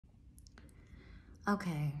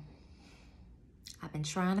Okay. I've been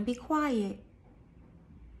trying to be quiet.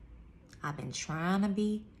 I've been trying to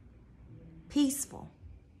be peaceful.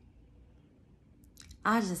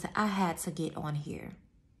 I had to get on here,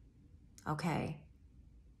 okay,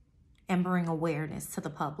 and bring awareness to the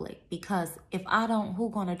public, because if I don't,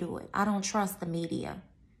 who's gonna do it? I don't trust the media,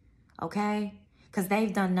 okay, because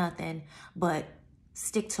they've done nothing but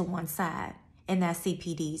stick to one side, and that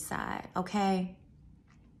CPD side, okay?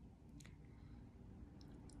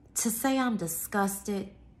 To say I'm disgusted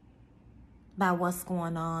by what's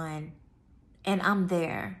going on, and I'm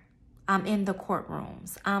there. I'm in the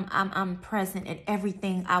courtrooms. I'm present at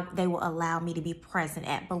everything they will allow me to be present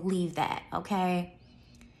at. Believe that, okay?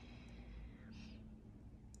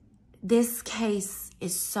 This case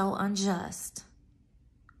is so unjust.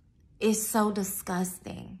 It's so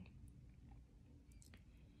disgusting.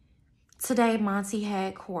 Today, Monte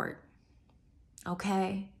had court,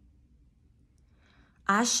 okay?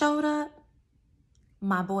 I showed up.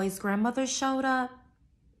 My boy's grandmother showed up.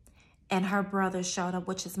 And her brother showed up,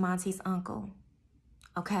 which is Monte's uncle,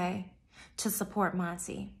 okay, to support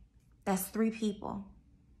Monte. That's 3 people.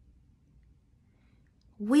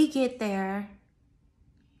 We get there,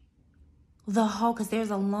 because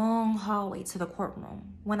there's a long hallway to the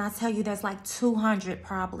courtroom. When I tell you there's like 200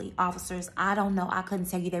 probably officers, I don't know. I couldn't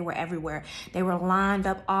tell you they were everywhere. They were lined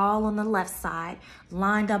up all on the left side,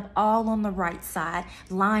 lined up all on the right side,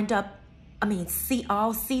 lined up,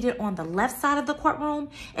 all seated on the left side of the courtroom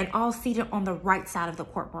and all seated on the right side of the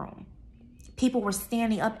courtroom. People were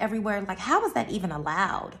standing up everywhere. Like, how is that even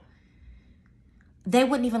allowed? They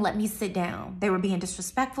wouldn't even let me sit down. They were being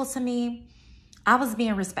disrespectful to me. I was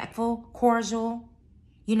being respectful, cordial.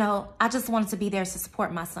 You know, I just wanted to be there to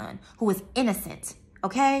support my son, who is innocent,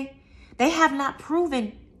 okay? They have not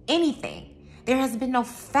proven anything. There has been no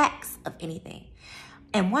facts of anything.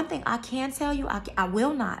 And one thing I can tell you, I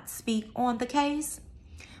will not speak on the case,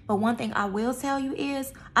 but one thing I will tell you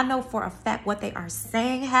is, I know for a fact what they are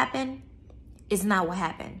saying happened is not what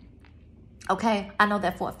happened. Okay? I know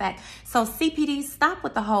that for a fact. So CPD, stop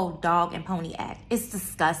with the whole dog and pony act. It's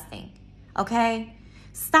disgusting. Okay?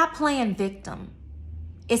 Stop playing victim.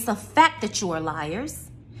 It's a fact that you are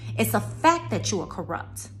liars. It's a fact that you are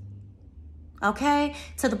corrupt. Okay,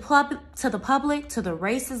 to the public, to the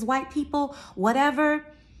racist white people, whatever,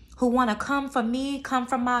 who want to come for me, come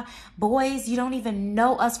from my boys. You don't even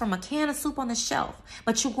know us from a can of soup on the shelf,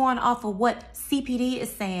 but you're going off of what CPD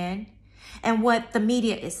is saying and what the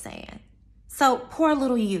media is saying. So poor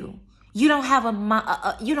little you. You don't have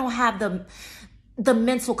you don't have the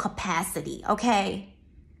mental capacity, okay,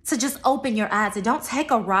 to just open your eyes. And don't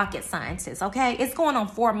take a rocket scientist, okay? It's going on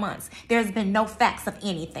 4 months. There's been no facts of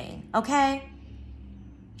anything, okay?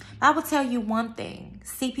 I will tell you one thing.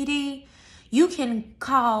 CPD, you can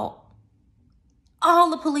call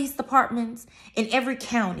all the police departments in every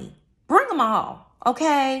county. Bring them all,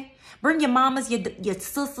 okay? Bring your mamas, your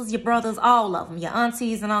sisters, your brothers, all of them, your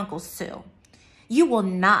aunties and uncles too. You will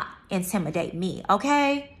not intimidate me,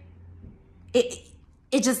 okay?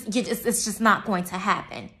 It's just not going to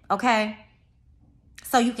happen, okay?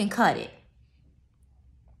 So you can cut it.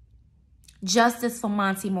 Justice for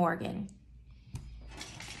Emonte Morgan.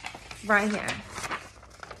 Right here.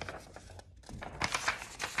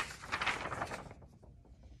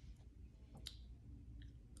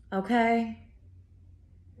 Okay?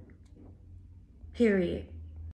 Period.